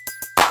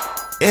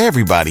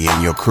Everybody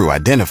in your crew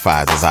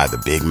identifies as either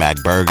Big Mac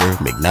Burger,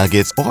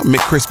 McNuggets, or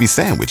McCrispy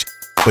Sandwich.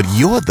 But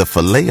you're the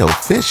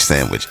Filet-O-Fish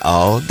Sandwich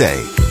all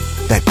day.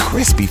 That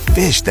crispy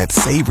fish, that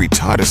savory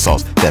tartar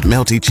sauce, that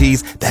melty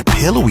cheese, that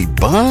pillowy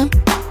bun.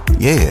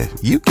 Yeah,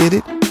 you get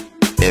it.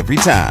 Every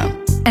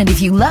time. And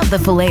if you love the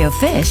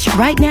Filet-O-Fish,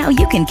 right now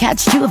you can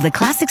catch 2 of the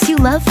classics you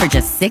love for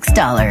just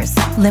 $6.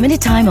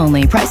 Limited time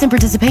only. Price and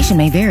participation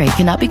may vary.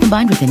 Cannot be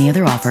combined with any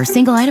other offer.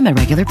 Single item at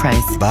regular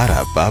price.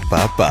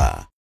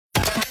 Ba-da-ba-ba-ba.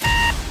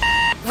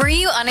 Were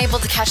you unable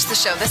to catch the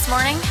show this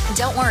morning?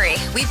 Don't worry,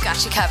 we've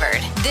got you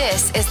covered.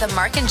 This is the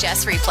Mark and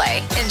Jess Replay.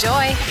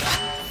 Enjoy.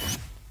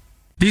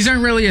 These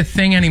aren't really a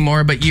thing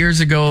anymore, but years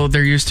ago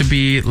there used to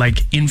be like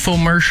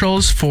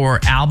infomercials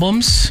for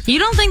albums. You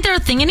don't think they're a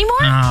thing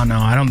anymore? Oh, no,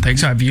 I don't think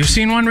so. Have you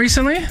seen one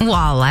recently?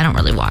 Well, I don't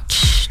really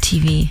watch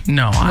TV.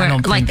 No, I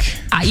don't think.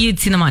 You'd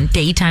see them on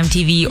daytime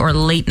TV or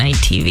late night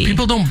TV.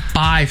 People don't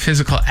buy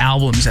physical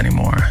albums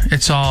anymore.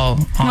 It's all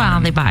on...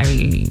 Well, they buy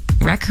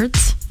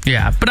records.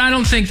 Yeah, but I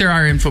don't think there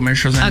are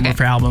infomercials anymore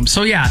for albums.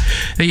 So yeah,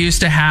 they used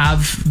to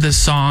have the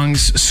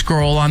songs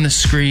scroll on the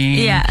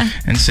screen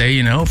and say,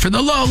 you know, for the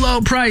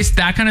low price,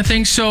 that kind of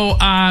thing. So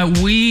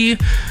we've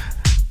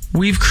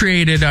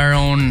created our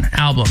own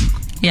album.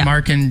 Yeah.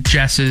 Mark and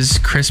Jess's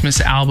Christmas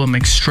Album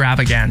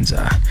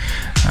Extravaganza.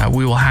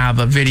 We will have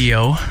a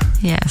video.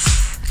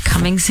 Yes.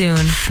 Coming soon.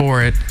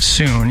 For it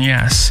soon,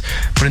 yes.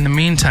 But in the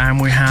meantime,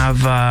 we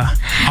have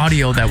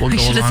audio that will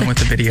go along with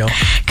the video.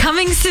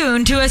 Coming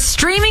soon to a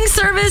streaming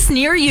service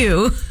near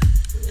you.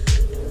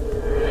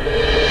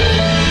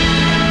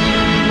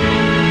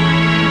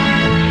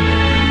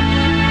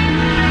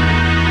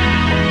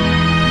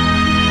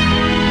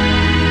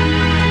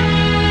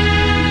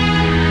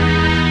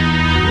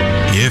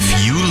 If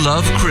you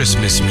love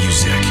Christmas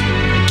music,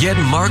 get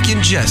Mark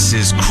and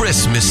Jess's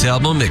Christmas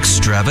Album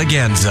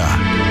Extravaganza,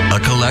 a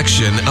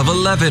collection of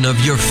 11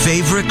 of your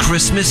favorite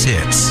Christmas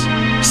hits,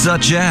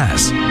 such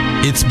as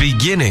It's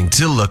Beginning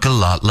to Look a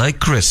Lot Like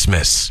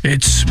Christmas.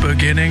 It's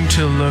beginning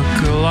to look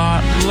a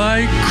lot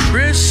like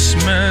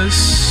Christmas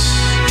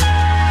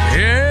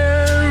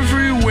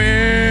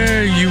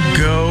everywhere you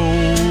go.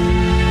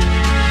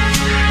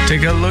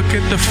 Take a look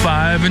at the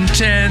 5 and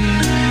 10.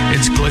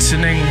 It's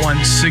glistening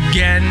once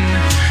again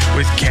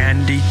with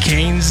candy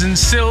canes and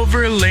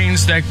silver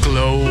lanes that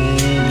glow.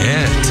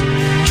 And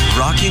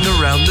rocking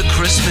around the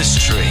Christmas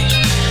tree.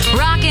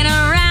 Rocking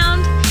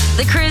around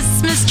the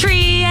Christmas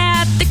tree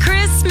at the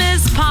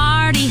Christmas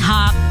party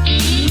hop.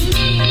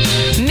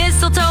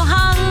 Mistletoe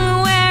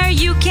hung where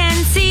you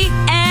can see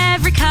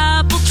every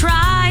couple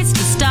tries to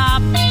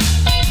stop.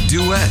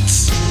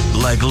 Duets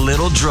like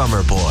Little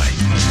Drummer Boy.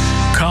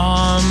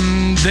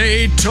 Come,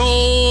 they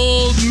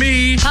told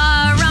me.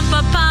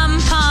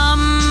 Pa-rum-pa-pum-pum.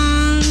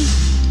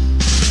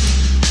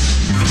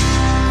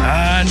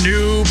 A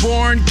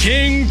newborn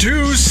king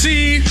to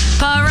see.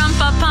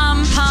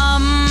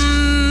 Pa-rum-pa-pum-pum.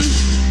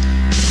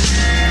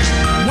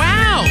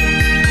 Wow!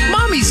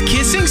 Mommy's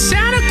kissing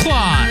Santa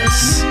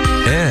Claus.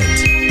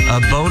 And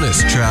a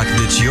bonus track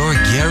that you're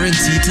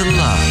guaranteed to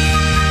love.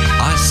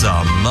 I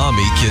saw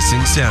Mommy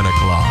kissing Santa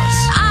Claus.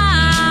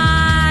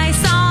 I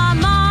saw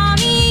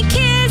Mommy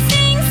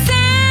kissing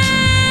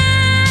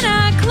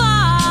Santa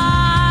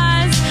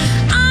Claus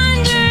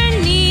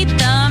underneath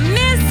the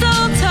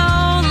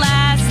mistletoe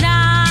last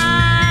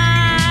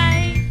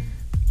night.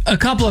 A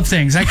couple of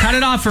things. I cut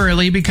it off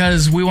early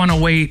because we want to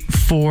wait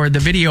for the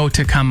video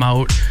to come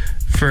out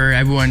for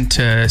everyone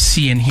to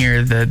see and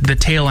hear the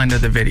tail end of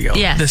the video.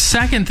 Yes. The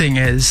second thing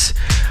is,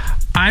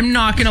 I'm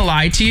not going to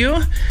lie to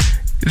you.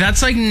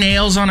 That's like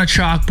nails on a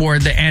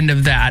chalkboard, the end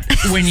of that,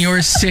 when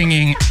you're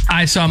singing,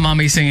 I saw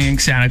Mommy singing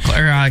Santa Claus,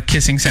 or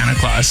kissing Santa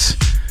Claus.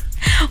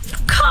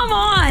 Come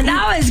on,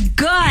 that was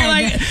good. You're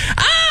like,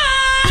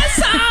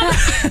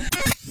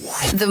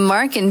 awesome! The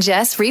Mark and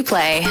Jess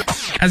Replay.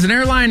 Has an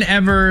airline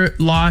ever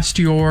lost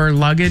your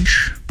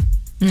luggage?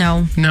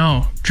 No.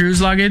 No.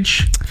 Drew's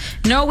luggage?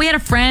 No, we had a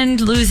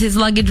friend lose his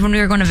luggage when we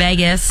were going to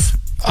Vegas.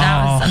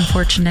 That was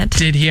unfortunate.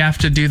 Did he have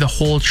to do the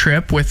whole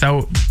trip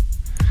without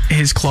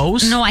his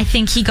clothes? No, I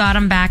think he got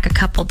him back a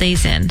couple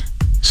days in.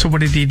 So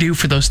what did he do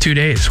for those 2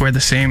 days? Wore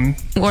the same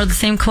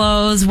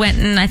clothes,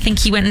 I think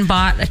he went and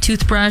bought a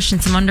toothbrush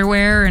and some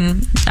underwear,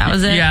 and that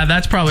was it. Yeah,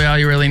 that's probably all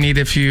you really need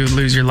if you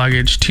lose your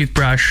luggage.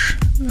 Toothbrush,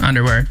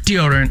 underwear,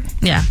 deodorant.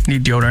 Yeah.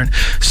 Need deodorant.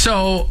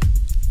 So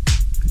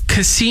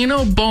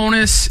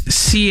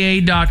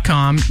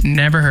CasinoBonusCA.com,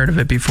 never heard of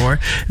it before.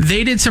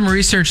 They did some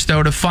research,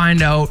 though, to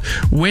find out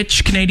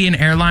which Canadian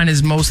airline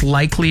is most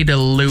likely to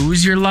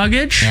lose your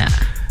luggage. Yeah.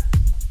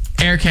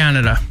 Air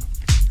Canada.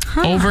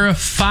 Huh. Over a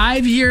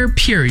 5-year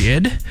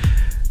period,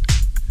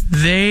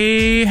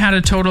 they had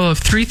a total of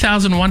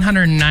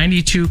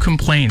 3,192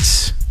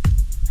 complaints.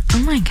 Oh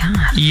my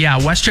God. Yeah,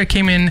 WestJet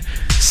came in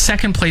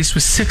Second place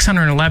was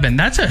 611.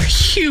 That is a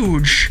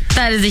huge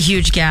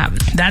gap.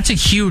 That's a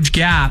huge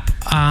gap.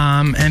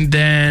 And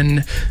then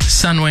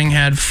Sunwing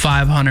had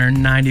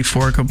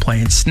 594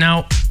 complaints.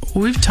 Now,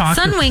 we've talked...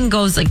 Sunwing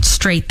goes like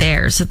straight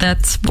there, so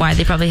that's why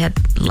they probably had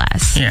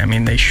less. Yeah, I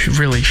mean, they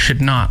really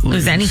should not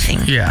lose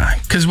anything. Yeah,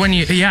 because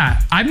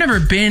I've never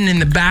been in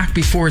the back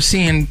before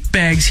seeing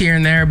bags here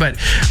and there, but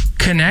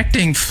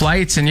connecting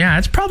flights, and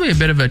it's probably a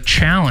bit of a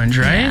challenge,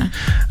 right?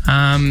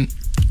 Yeah.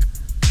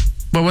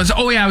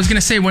 I was going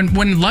to say,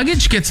 when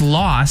luggage gets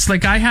lost,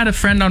 like I had a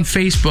friend on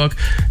Facebook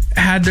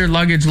had their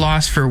luggage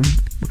lost for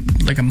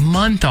like a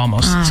month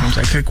almost, it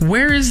seems like.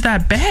 Where is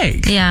that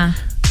bag? Yeah.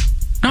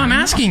 No, I'm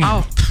asking you.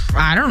 Oh,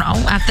 I don't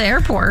know. At the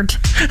airport.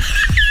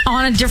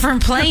 On a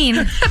different plane.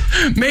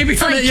 Maybe.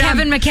 It's like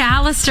Kevin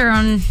McAllister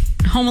on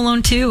Home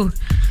Alone 2.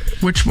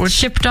 Which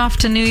shipped off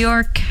to New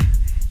York.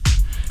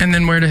 And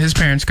then where did his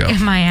parents go?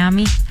 In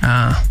Miami.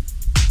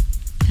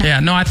 Yeah,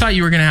 no, I thought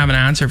you were going to have an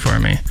answer for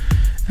me.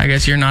 I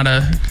guess you're not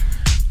a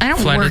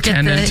flight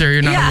attendant or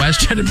you're not a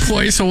WestJet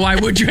employee, so why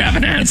would you have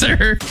an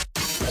answer?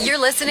 You're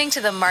listening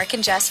to the Mark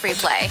and Jess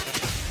Replay.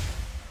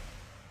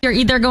 You're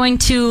either going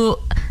to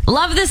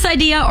love this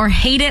idea or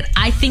hate it.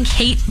 I think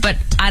hate, but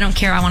I don't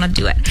care. I want to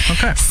do it.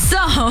 Okay.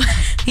 So,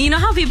 you know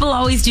how people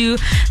always do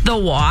the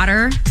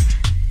water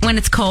when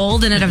it's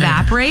cold and it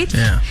evaporates?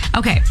 Yeah.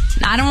 Okay.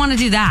 I don't want to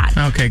do that.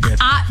 Okay, good.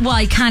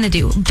 I kind of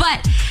do.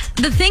 But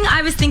the thing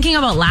I was thinking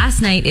about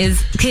last night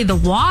is, okay, the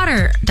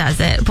water does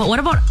it, but what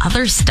about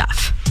other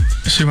stuff?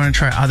 So you want to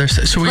try other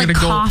stuff? So we're like going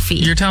to go. Coffee.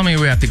 You're telling me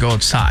we have to go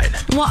outside?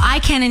 Well, I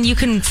can, and you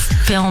can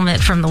film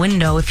it from the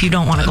window if you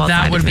don't want to go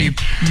outside. That would be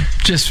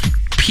just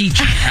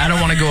peachy. I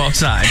don't want to go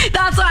outside.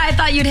 That's why I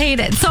thought you'd hate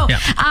it. So,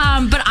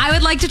 but I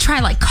would like to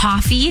try like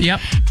coffee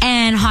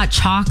and hot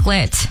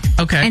chocolate.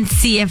 Okay. And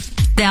see if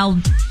they'll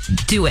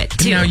do it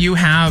too. Now you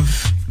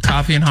have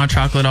coffee and hot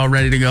chocolate all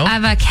ready to go? I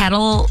have a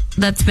kettle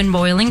that's been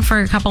boiling for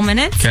a couple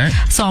minutes. Okay.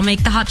 So I'll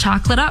make the hot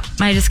chocolate up.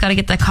 I just got to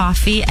get the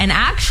coffee. And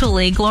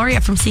actually,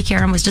 Gloria from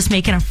CKRM was just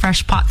making a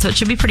fresh pot, so it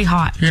should be pretty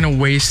hot. You're going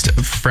to waste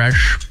a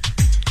fresh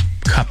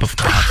cup of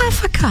coffee.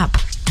 Half a cup.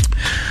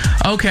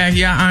 Okay,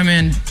 yeah, I'm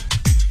in.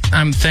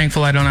 I'm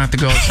thankful I don't have to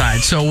go outside.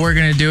 So we're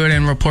going to do it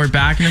and report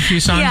back in a few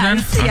songs then?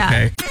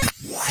 Okay.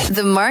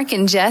 The Mark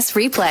and Jess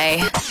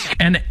Replay.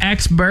 An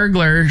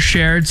ex-burglar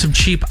shared some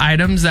cheap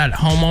items that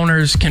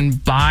homeowners can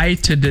buy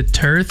to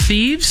deter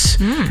thieves.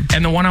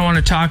 And the one I want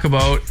to talk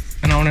about,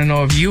 and I want to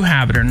know if you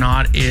have it or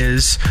not,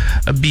 is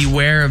a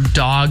beware of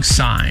dog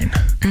sign.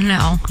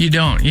 No. You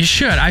don't. You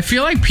should. I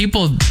feel like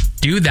people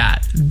do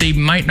that. They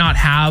might not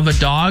have a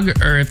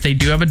dog, or if they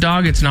do have a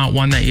dog, it's not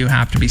one that you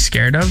have to be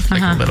scared of,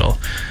 like a little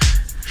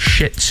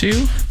Shih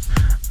Tzu.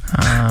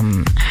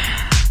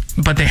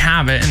 But they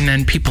have it, and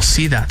then people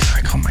see that.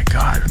 They're like, oh my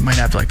God, I might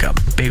have like a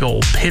big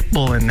old pit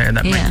bull in there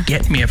that might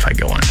get me if I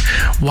go on.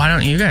 Why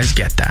don't you guys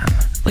get that?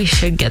 We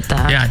should get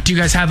that. Yeah. Do you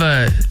guys have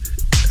a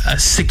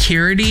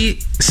security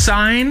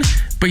sign,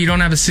 but you don't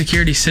have a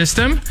security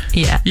system?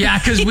 Yeah. Yeah,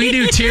 because we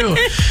do too.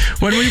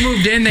 When we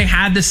moved in, they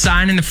had the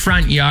sign in the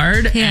front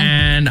yard,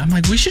 and I'm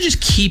like, we should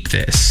just keep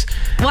this.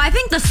 Well, I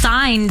think the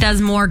sign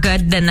does more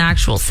good than the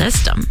actual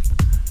system.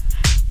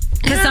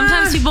 Because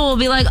sometimes people will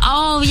be like,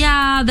 oh,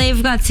 yeah,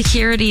 they've got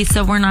security,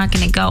 so we're not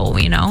going to go,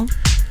 you know?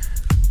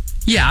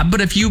 Yeah, but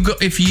if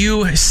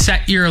you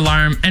set your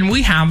alarm, and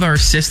we have our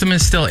system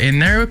is still in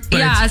there,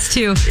 but us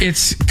too.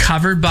 It's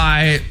covered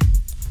by,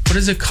 what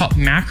is it called?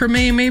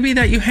 Macrame, maybe,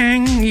 that you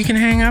can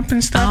hang up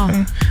and stuff.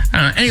 Oh. I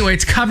don't know. Anyway,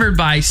 it's covered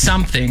by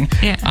something.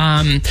 Yeah.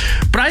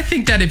 But I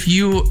think that if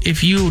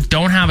you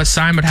don't have a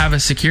sign but have a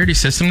security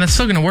system, that's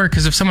still going to work,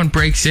 because if someone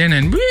breaks in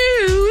and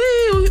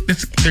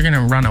they're going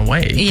to run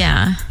away.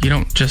 Yeah. You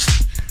don't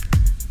just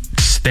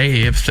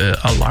stay if the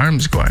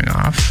alarm's going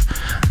off.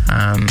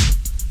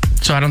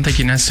 So I don't think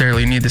you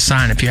necessarily need the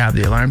sign if you have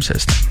the alarm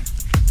system.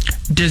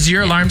 Does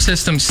your alarm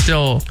system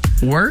still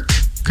work?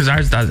 Because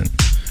ours doesn't.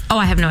 Oh,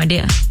 I have no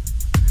idea.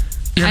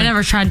 I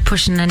never tried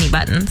pushing any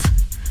buttons.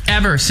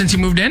 Ever since you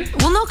moved in?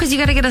 Well, no, because you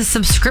got to get a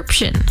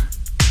subscription.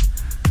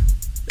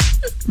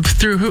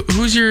 Through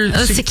who's your...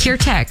 Secure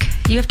Tech.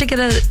 You have to get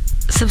a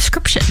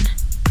subscription,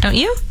 don't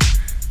you?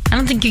 I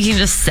don't think you can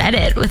just set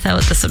it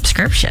without the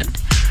subscription.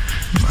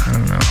 I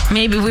don't know.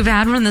 Maybe we've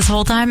had one this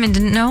whole time and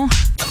didn't know.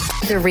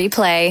 The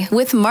Replay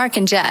with Mark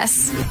and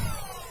Jess.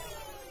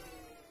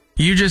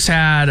 You just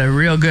had a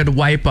real good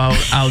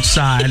wipeout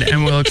outside,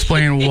 and we'll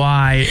explain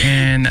why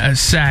in a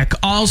sec.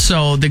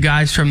 Also, the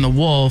guys from The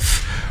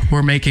Wolf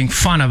were making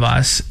fun of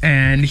us,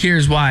 and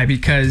here's why.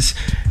 Because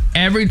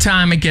every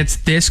time it gets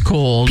this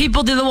cold,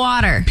 people do the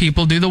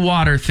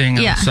water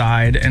thing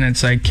outside, and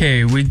it's like,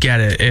 okay, we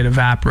get it. It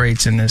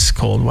evaporates in this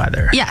cold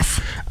weather.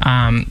 Yes.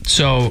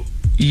 So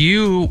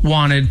you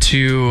wanted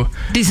to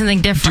do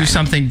something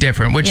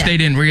different, which they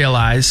didn't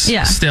realize.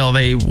 Yeah. Still,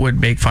 they would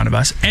make fun of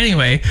us.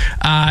 Anyway.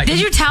 Did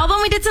you tell them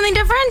we did something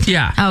different?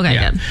 Yeah.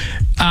 Okay,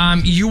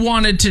 good. You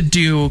wanted to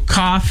do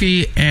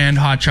coffee and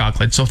hot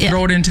chocolate. So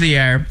throw it into the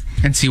air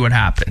and see what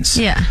happens.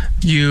 Yeah.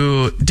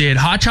 You did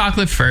hot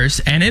chocolate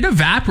first, and it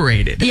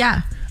evaporated.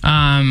 Yeah.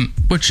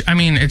 Which, I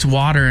mean, it's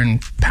water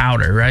and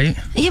powder, right?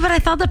 Yeah, but I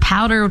thought the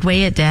powder would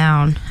weigh it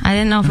down. I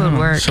didn't know if it would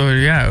work. So,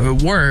 yeah,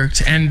 it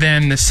worked. And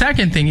then the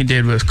second thing you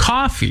did was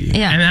coffee.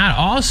 Yeah. And that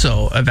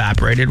also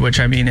evaporated, which,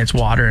 I mean, it's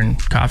water and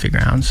coffee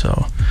grounds,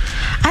 so.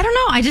 I don't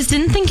know. I just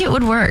didn't think it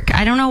would work.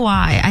 I don't know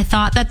why. I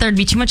thought that there'd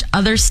be too much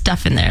other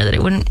stuff in there that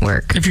it wouldn't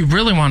work. If you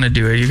really want to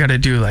do it, you got to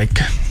do, like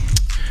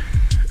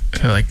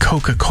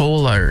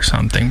Coca-Cola or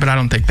something, but I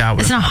don't think that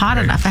would. It's not hot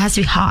enough. It has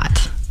to be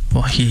hot.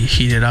 Well,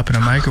 heat it up in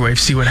a microwave,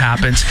 see what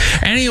happens.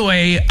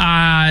 Anyway,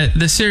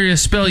 the serious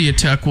spill you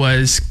took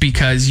was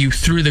because you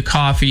threw the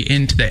coffee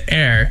into the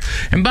air.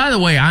 And by the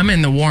way, I'm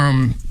in the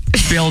warm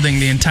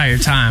building the entire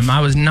time. I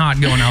was not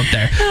going out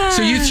there.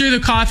 So you threw the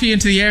coffee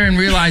into the air and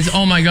realized,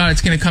 oh my God,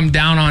 it's going to come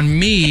down on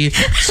me.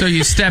 So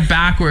you stepped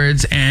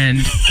backwards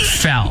and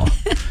fell.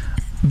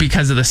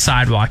 Because of the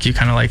sidewalk, you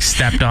kind of like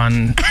stepped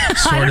on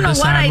sort of the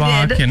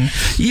sidewalk, and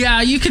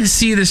yeah, you can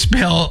see the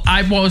spill.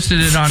 I posted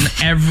it on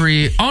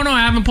oh no,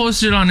 I haven't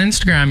posted it on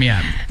Instagram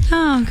yet.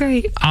 Oh,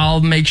 great.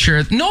 I'll make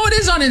sure. No, it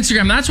is on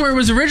Instagram. That's where it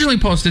was originally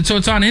posted. So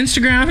it's on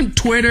Instagram,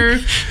 Twitter,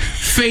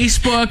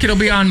 Facebook. It'll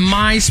be on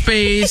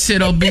MySpace.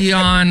 It'll be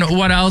on,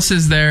 what else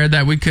is there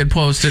that we could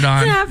post it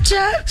on?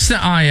 Snapchat.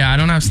 Oh yeah, I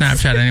don't have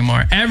Snapchat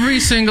anymore. Every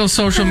single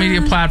social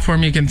media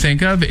platform you can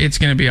think of, it's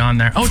going to be on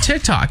there. Oh,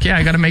 TikTok. Yeah,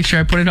 I got to make sure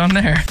I put it on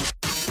there.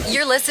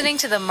 You're listening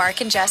to the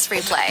Mark and Jess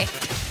Replay.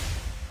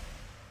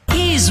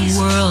 He's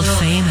world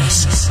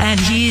famous, and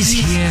he's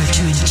here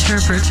to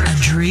interpret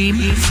a dream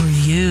for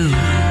you.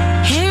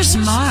 Here's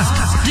Mark,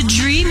 the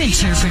dream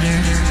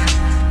interpreter.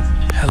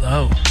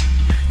 Hello.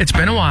 It's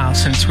been a while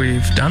since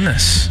we've done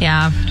this.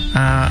 Yeah.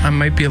 I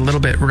might be a little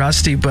bit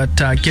rusty, but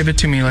give it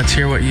to me. Let's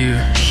hear what you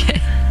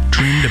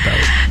dreamed about.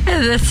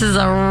 This is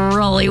a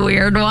really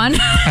weird one.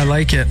 I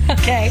like it.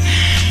 Okay.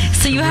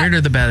 So the weirder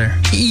the better.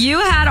 You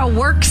had a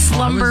work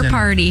slumber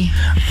party.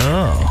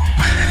 Oh.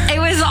 It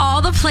was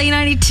all the Play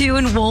 92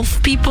 and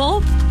Wolf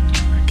people.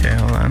 Okay,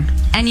 hold on.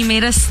 And you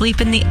made us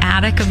sleep in the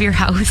attic of your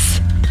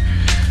house.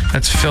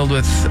 That's filled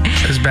with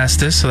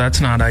asbestos, so that's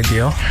not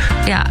ideal.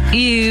 Yeah,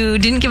 you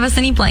didn't give us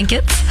any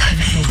blankets.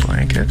 No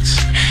blankets.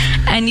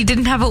 And you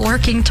didn't have a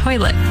working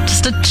toilet,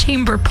 just a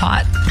chamber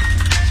pot.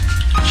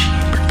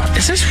 Chamber pot.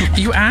 Is this,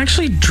 you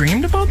actually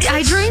dreamed about this?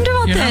 I dreamed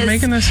about this. You're not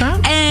making this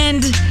up?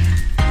 And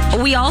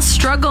we all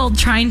struggled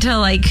trying to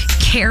like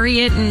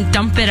carry it and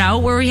dump it out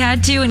where we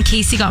had to, and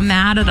Casey got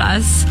mad at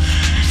us.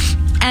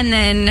 And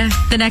then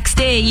the next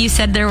day you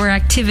said there were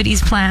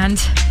activities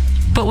planned,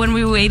 but when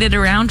we waited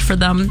around for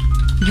them,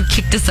 you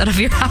kicked us out of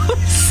your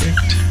house.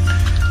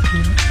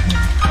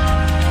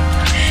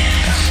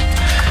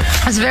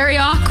 It was very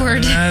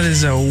awkward. That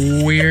is a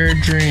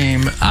weird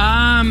dream.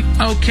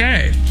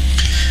 Okay.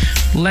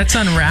 Let's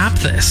unwrap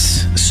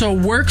this. So,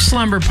 work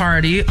slumber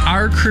party,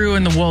 our crew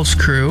and the Wolf's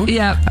crew.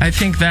 Yep. I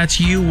think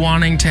that's you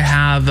wanting to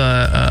have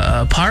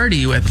a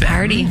party with them.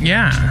 Party?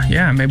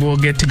 Yeah. Maybe we'll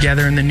get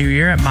together in the new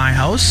year at my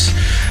house.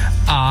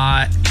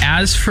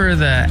 As for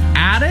the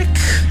attic,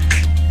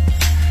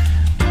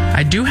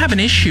 I do have an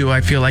issue,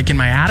 I feel like, in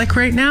my attic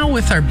right now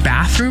with our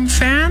bathroom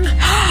fan.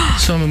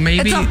 So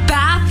maybe it's a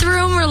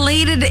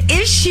bathroom-related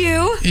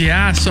issue.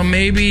 Yeah, so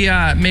maybe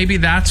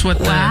that's what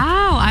the...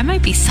 Wow, I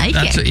might be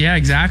psychic. Yeah,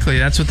 exactly.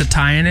 That's what the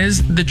tie-in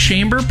is. The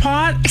chamber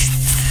pot,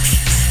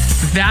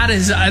 that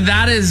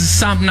is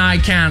something I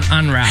can't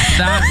unwrap.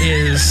 That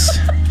is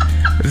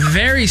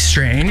very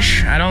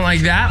strange. I don't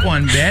like that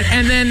one bit.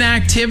 And then the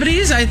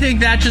activities, I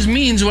think that just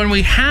means when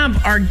we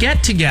have our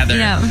get-together,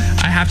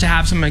 I have to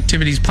have some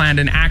activities planned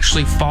and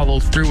actually follow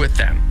through with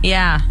them.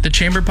 Yeah. The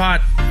chamber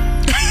pot,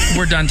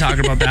 we're done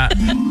talking about that.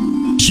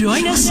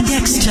 Join us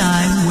next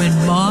time when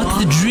Mark,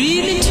 the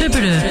dream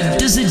interpreter,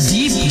 does a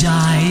deep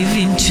dive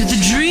into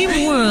the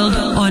dream world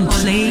on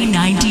Play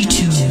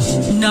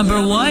 92.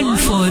 Number 1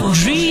 for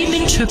dream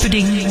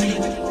interpreting.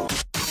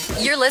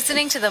 You're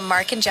listening to the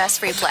Mark and Jess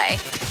Replay.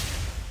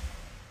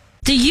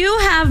 Do you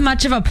have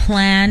much of a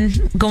plan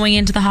going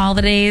into the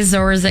holidays,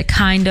 or is it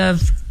kind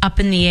of up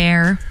in the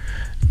air?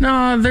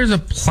 No, there's a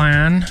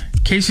plan.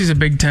 Casey's a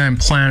big time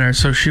planner,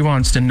 so she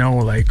wants to know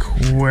like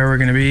where we're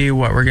going to be,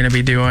 what we're going to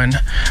be doing.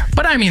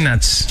 But I mean,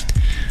 that's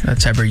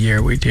every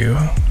year we do.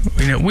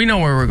 We know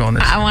where we're going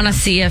this year. I want to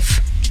see if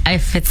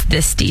it's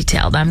this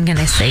detailed. I'm going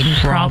to say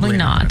probably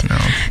not. No.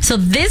 So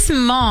this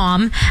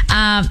mom,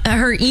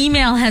 her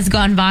email has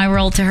gone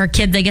viral to her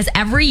kids, I guess,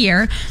 every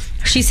year.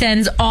 She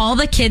sends all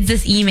the kids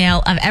this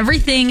email of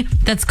everything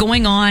that's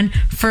going on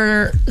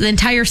for the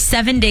entire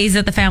 7 days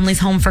that the family's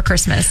home for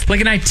Christmas.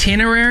 Like an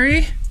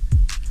itinerary?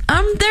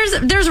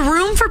 There's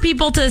room for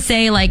people to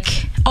say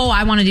like, oh,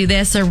 I want to do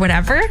this or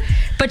whatever.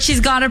 But she's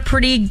got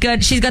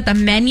she's got the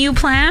menu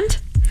planned.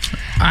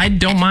 I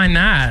don't mind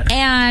that.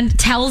 And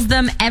tells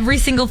them every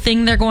single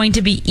thing they're going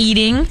to be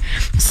eating.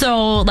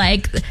 So,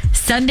 like,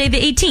 Sunday the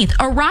 18th,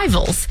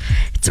 arrivals.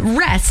 It's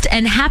rest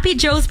and Happy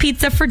Joe's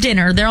Pizza for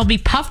dinner. There'll be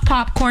puff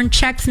popcorn,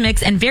 Chex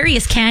Mix, and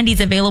various candies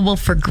available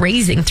for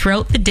grazing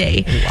throughout the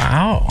day.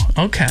 Wow.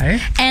 Okay.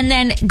 And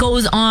then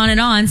goes on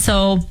and on.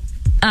 So,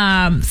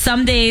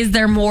 Some days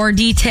they're more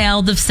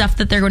detailed of stuff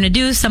that they're going to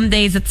do. Some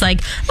days it's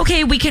like,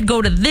 okay, we could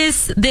go to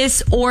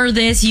this, or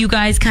this. You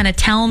guys kind of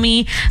tell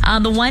me.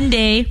 The one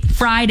day,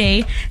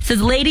 Friday,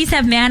 says ladies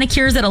have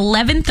manicures at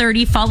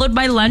 11:30, followed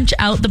by lunch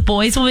out. The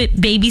boys will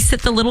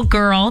babysit the little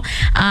girl.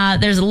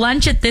 There's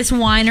lunch at this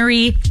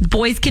winery.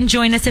 Boys can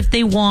join us if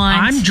they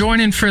want. I'm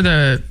joining for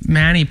the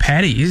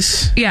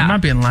mani-pedis. Yeah. I'm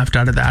not being left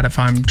out of that if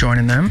I'm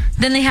joining them.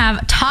 Then they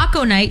have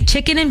taco night,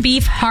 chicken and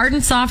beef, hard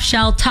and soft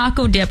shell,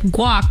 taco dip,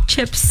 guac,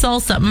 chips,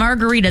 salsa,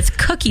 margaritas,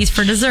 cookies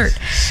for dessert.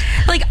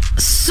 Like,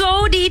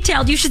 so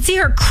detailed. You should see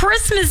her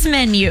Christmas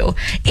menu.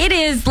 It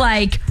is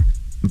like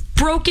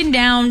broken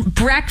down: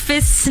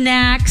 breakfast,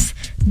 snacks,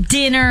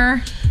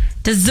 dinner,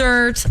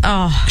 dessert.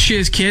 Oh, she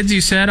has kids,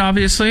 you said,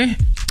 obviously.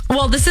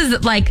 Well, this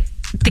is like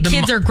the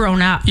kids are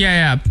grown up.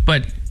 Yeah,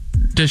 but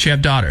does she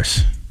have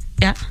daughters?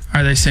 Yeah.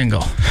 Are they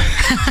single?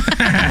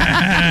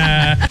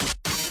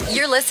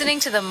 You're listening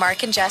to the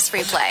Mark and Jess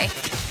Replay.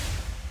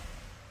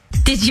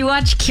 Did you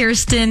watch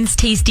Kirsten's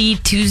Tasty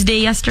Tuesday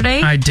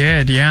yesterday? I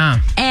did,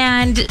 yeah.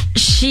 And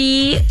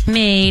she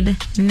made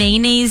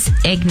mayonnaise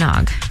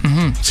eggnog.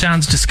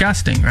 Sounds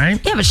disgusting,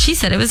 right? Yeah, but she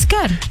said it was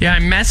good. Yeah, I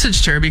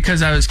messaged her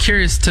because I was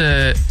curious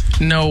to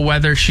know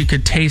whether she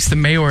could taste the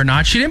mayo or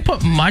not. She didn't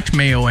put much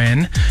mayo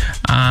in,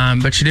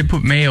 but she did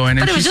put mayo in.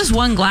 But it was just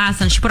one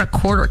glass, and she put a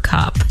quarter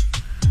cup.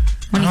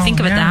 When you think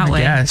of it that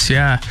way. Yes,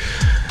 yeah.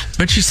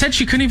 But she said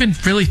she couldn't even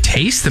really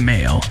taste the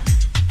mayo.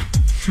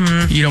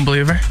 You don't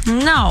believe her?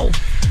 No.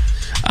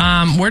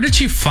 Where did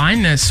she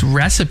find this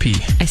recipe?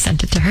 I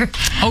sent it to her.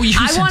 Oh, you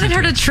sent it to her? I wanted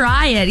her to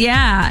try it,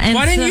 yeah. And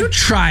why didn't you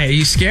try it? Are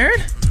you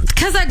scared?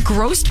 Because that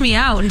grossed me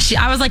out. And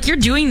I was like, you're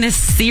doing this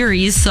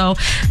series, so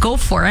go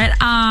for it.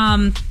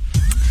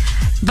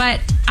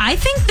 But I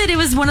think that it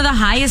was one of the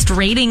highest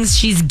ratings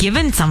she's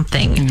given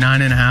something.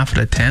 9.5 out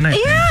of 10, I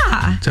think.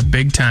 Yeah. It's a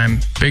big time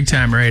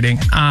rating.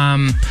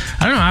 I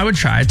don't know. I would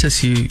try it to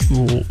see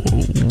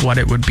what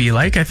it would be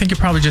like. I think it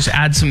probably just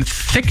adds some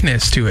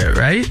thickness to it,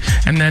 right?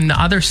 And then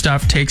the other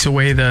stuff takes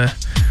away the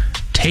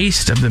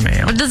taste of the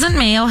mayo. But doesn't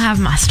mayo have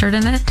mustard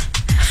in it?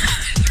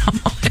 No.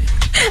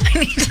 I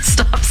need to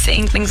stop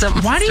saying things about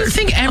mustard. Why do you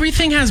think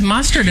everything has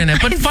mustard in it?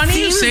 But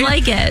funny you say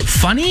like it.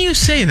 Funny you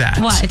say that.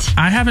 What?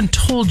 I haven't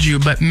told you,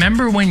 but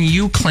remember when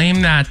you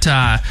claimed that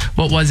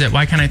what was it?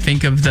 Why can't I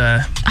think of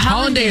the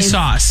hollandaise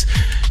sauce?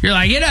 You're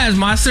like, it has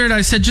mustard.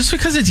 I said, just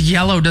because it's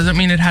yellow doesn't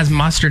mean it has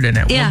mustard in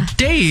it. Yeah. Well,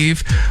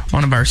 Dave,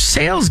 one of our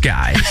sales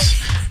guys,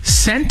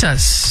 sent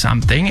us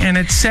something, and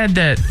it said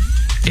that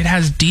it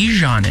has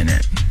Dijon in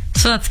it.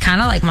 So that's kind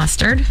of like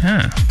mustard.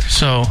 Yeah.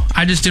 So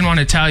I just didn't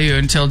want to tell you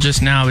until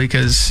just now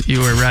because you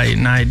were right,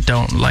 and I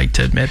don't like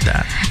to admit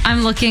that.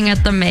 I'm looking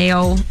at the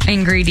mayo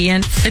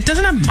ingredients. It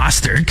doesn't have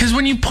mustard because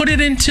when you're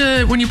doing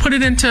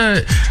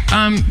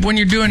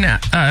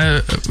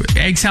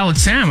egg salad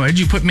sandwich,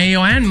 you put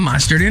mayo and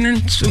mustard in.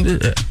 I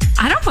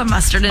don't put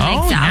mustard in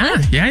egg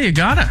salad. Yeah, you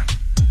gotta.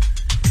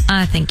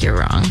 I think you're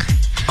wrong.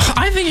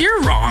 I think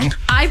you're wrong.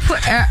 I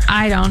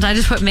don't. I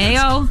just put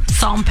mayo,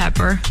 salt, and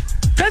pepper.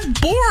 That's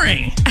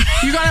boring.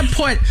 You gotta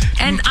put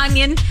and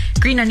onion,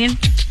 green onion.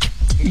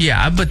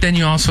 Yeah, but then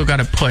you also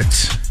gotta put.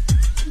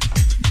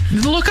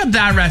 Look up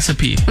that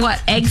recipe. What,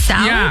 egg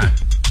salad? Yeah.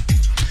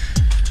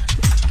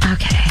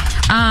 Okay.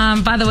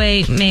 By the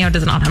way, mayo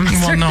does not have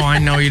mustard. Well, no, I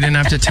know you didn't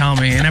have to tell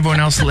me, and everyone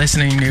else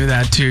listening knew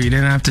that too. You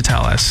didn't have to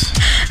tell us.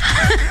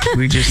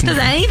 We just knew.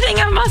 Does anything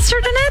have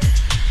mustard in it?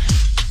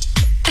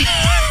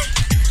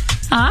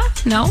 Huh?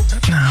 No?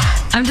 No.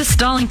 I'm just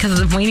stalling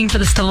because I'm waiting for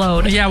this to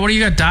load. Yeah, what do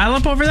you got? Dial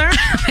up over there?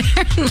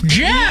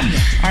 Jim!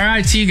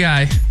 Alright, see you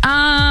guy. Get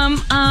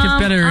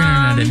better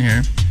internet in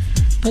here.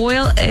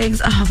 Boil eggs.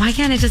 Oh, why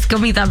can't it just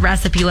give me the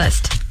recipe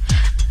list?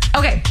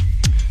 Okay.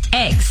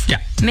 Eggs.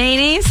 Yeah.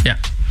 Mayonnaise. Yeah.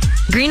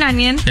 Green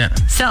onion. Yeah.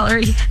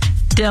 Celery.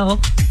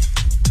 Dill.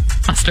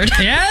 Mustard.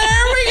 Yeah,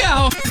 there we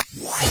go.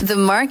 The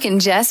Mark and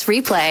Jess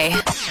Replay.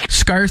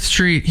 Scarth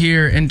Street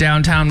here in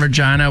downtown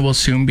Regina will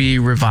soon be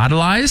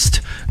revitalized.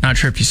 Not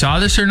sure if you saw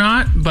this or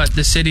not, but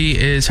the city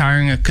is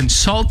hiring a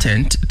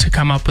consultant to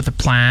come up with a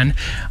plan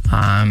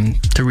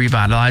to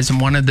revitalize.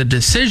 And one of the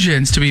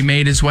decisions to be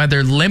made is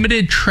whether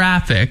limited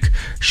traffic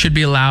should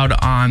be allowed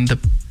on the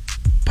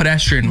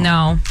pedestrian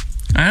mall. No.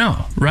 I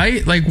know,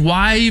 right? Like,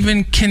 why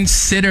even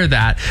consider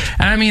that?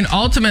 And I mean,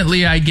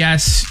 ultimately, I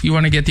guess you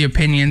want to get the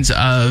opinions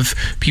of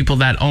people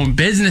that own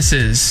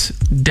businesses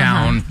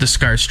down the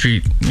Scarth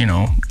Street,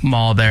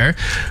 mall there.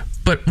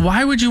 But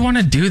why would you want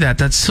to do that?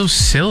 That's so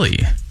silly.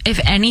 If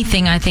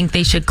anything, I think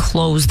they should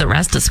close the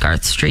rest of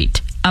Scarth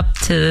Street up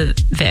to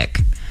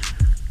Vic.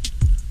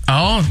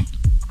 Oh,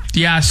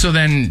 yeah. So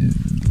then,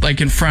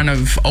 like in front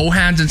of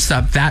Ohans and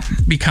stuff, that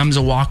becomes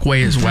a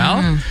walkway as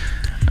well.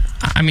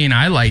 I mean,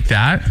 I like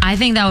that. I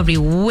think that would be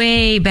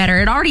way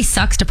better. It already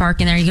sucks to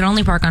park in there. You can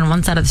only park on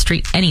one side of the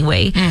street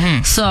anyway.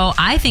 So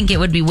I think it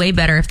would be way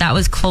better if that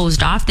was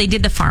closed off. They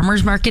did the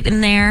farmers market in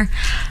there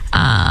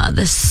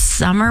this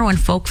summer when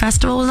Folk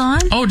Festival was on.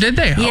 Oh, did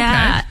they?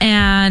 Yeah. Okay.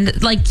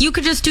 And you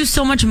could just do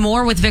so much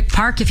more with Vic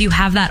Park if you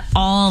have that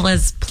all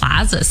as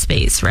plaza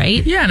space,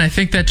 right? Yeah, and I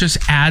think that just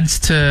adds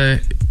to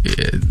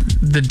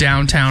the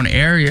downtown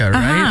area,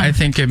 right? I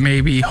think it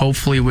maybe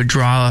hopefully would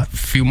draw a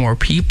few more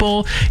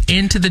people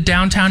into the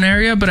downtown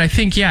area. But I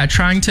think,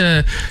 trying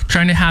to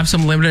have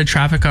some limited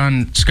traffic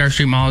on Scarth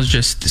Street Mall is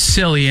just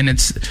silly, and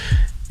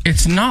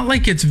it's not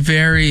like it's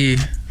very...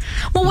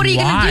 Well, what are you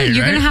going to do?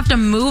 You're going to have to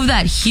move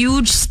that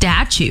huge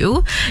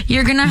statue.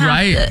 You're going to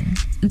have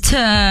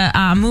to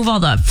move all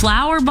the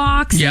flower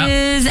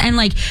boxes and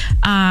like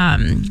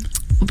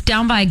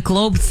down by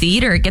Globe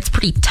Theater. It gets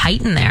pretty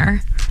tight in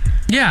there.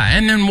 Yeah,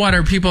 and then what,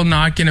 are people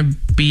not going to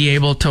be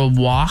able to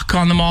walk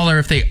on the mall? Or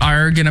if they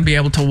are going to be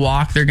able to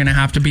walk, they're going to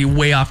have to be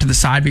way off to the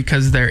side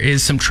because there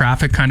is some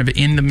traffic kind of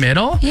in the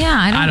middle? Yeah,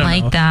 I don't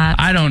like that.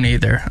 I don't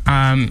either.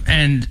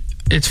 And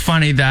it's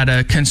funny that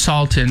a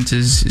consultant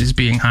is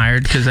being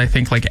hired, because I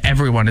think like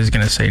everyone is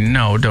going to say,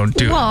 no, don't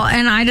do it. Well,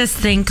 and I just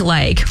think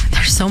like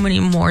there's so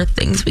many more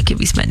things we could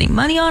be spending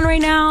money on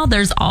right now.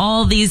 There's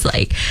all these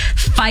like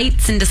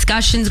fights and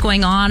discussions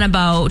going on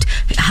about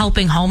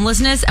helping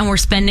homelessness, and we're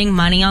spending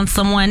money on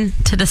someone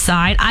to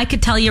decide. I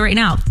could tell you right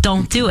now,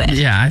 don't do it.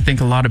 Yeah, I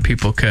think a lot of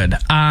people could.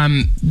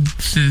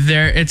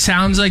 It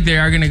sounds like they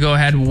are going to go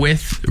ahead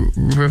with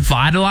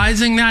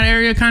revitalizing that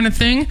area kind of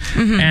thing.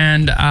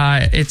 And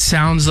it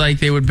sounds like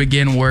they would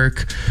begin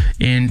work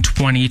in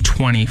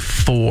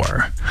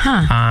 2024.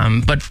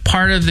 But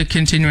part of the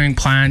continuing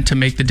plan to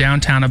make the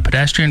downtown a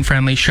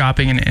pedestrian-friendly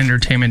shopping and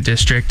entertainment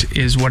district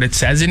is what it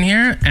says in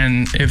here.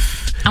 And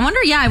if... I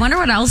wonder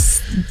what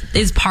else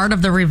is part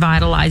of the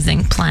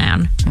revitalizing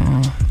plan.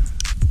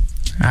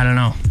 I don't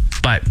know.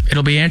 But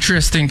it'll be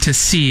interesting to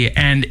see.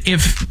 And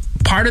if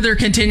part of their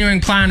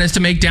continuing plan is to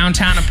make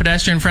downtown a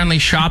pedestrian-friendly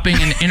shopping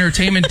and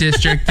entertainment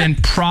district, then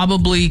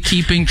probably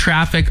keeping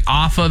traffic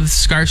off of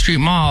Scarth Street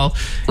Mall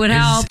would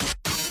help.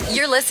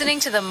 You're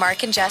listening to the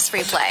Mark and Jess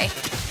Replay.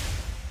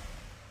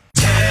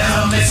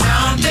 Tell me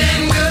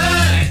something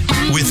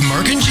good with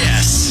Mark and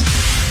Jess.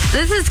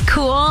 This is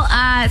cool.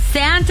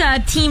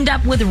 Santa teamed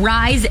up with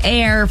Rise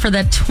Air for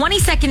the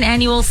 22nd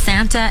annual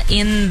Santa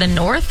in the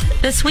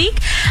North this week.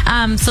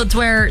 So it's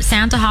where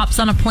Santa hops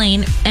on a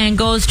plane and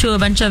goes to a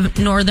bunch of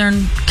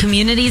northern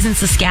communities in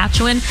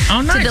Saskatchewan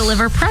to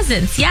deliver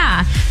presents.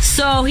 Yeah.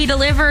 So he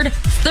delivered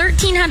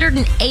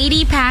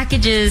 1,380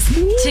 packages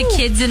to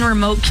kids in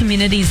remote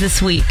communities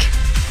this week.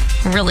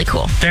 Really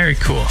cool. Very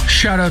cool.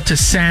 Shout out to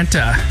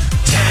Santa.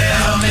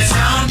 Tell me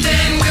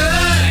something good.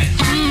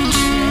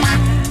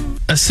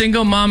 A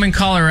single mom in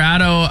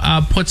Colorado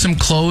put some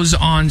clothes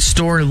on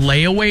store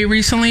layaway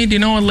recently. Do you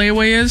know what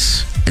layaway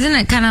is? Isn't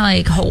it kind of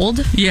like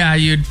hold? Yeah,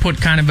 you'd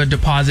put kind of a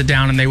deposit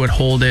down and they would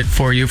hold it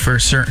for you for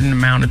a certain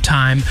amount of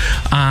time.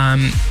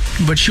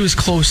 But she was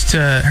close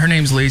to, her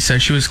name's Lisa,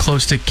 she was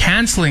close to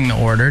canceling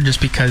the order just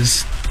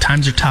because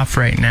times are tough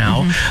right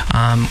now,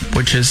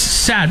 which is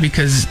sad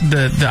because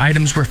the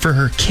items were for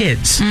her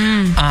kids.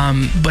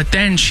 But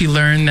then she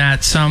learned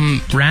that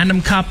some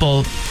random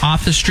couple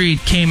off the street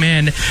came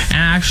in and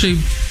actually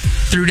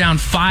threw down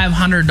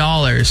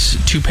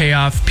 $500 to pay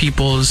off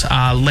people's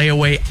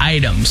layaway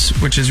items,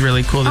 which is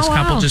really cool. This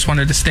couple just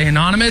wanted to stay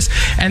anonymous,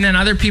 and then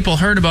other people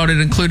heard about it,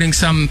 including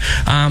some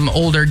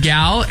older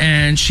gal,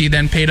 and she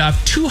then paid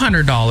off $200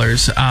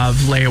 of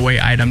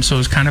layaway items. So it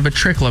was kind of a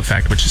trickle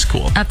effect, which is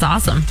cool. That's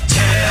awesome.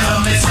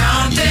 Tell me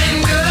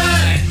something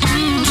good.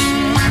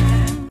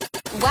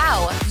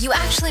 Wow, you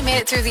actually made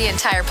it through the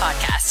entire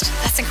podcast.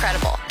 That's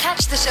incredible.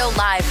 Catch the show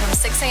live from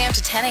 6 a.m.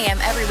 to 10 a.m.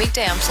 every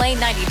weekday on Play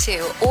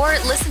 92, or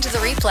listen to the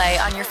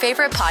replay on your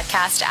favorite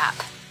podcast app.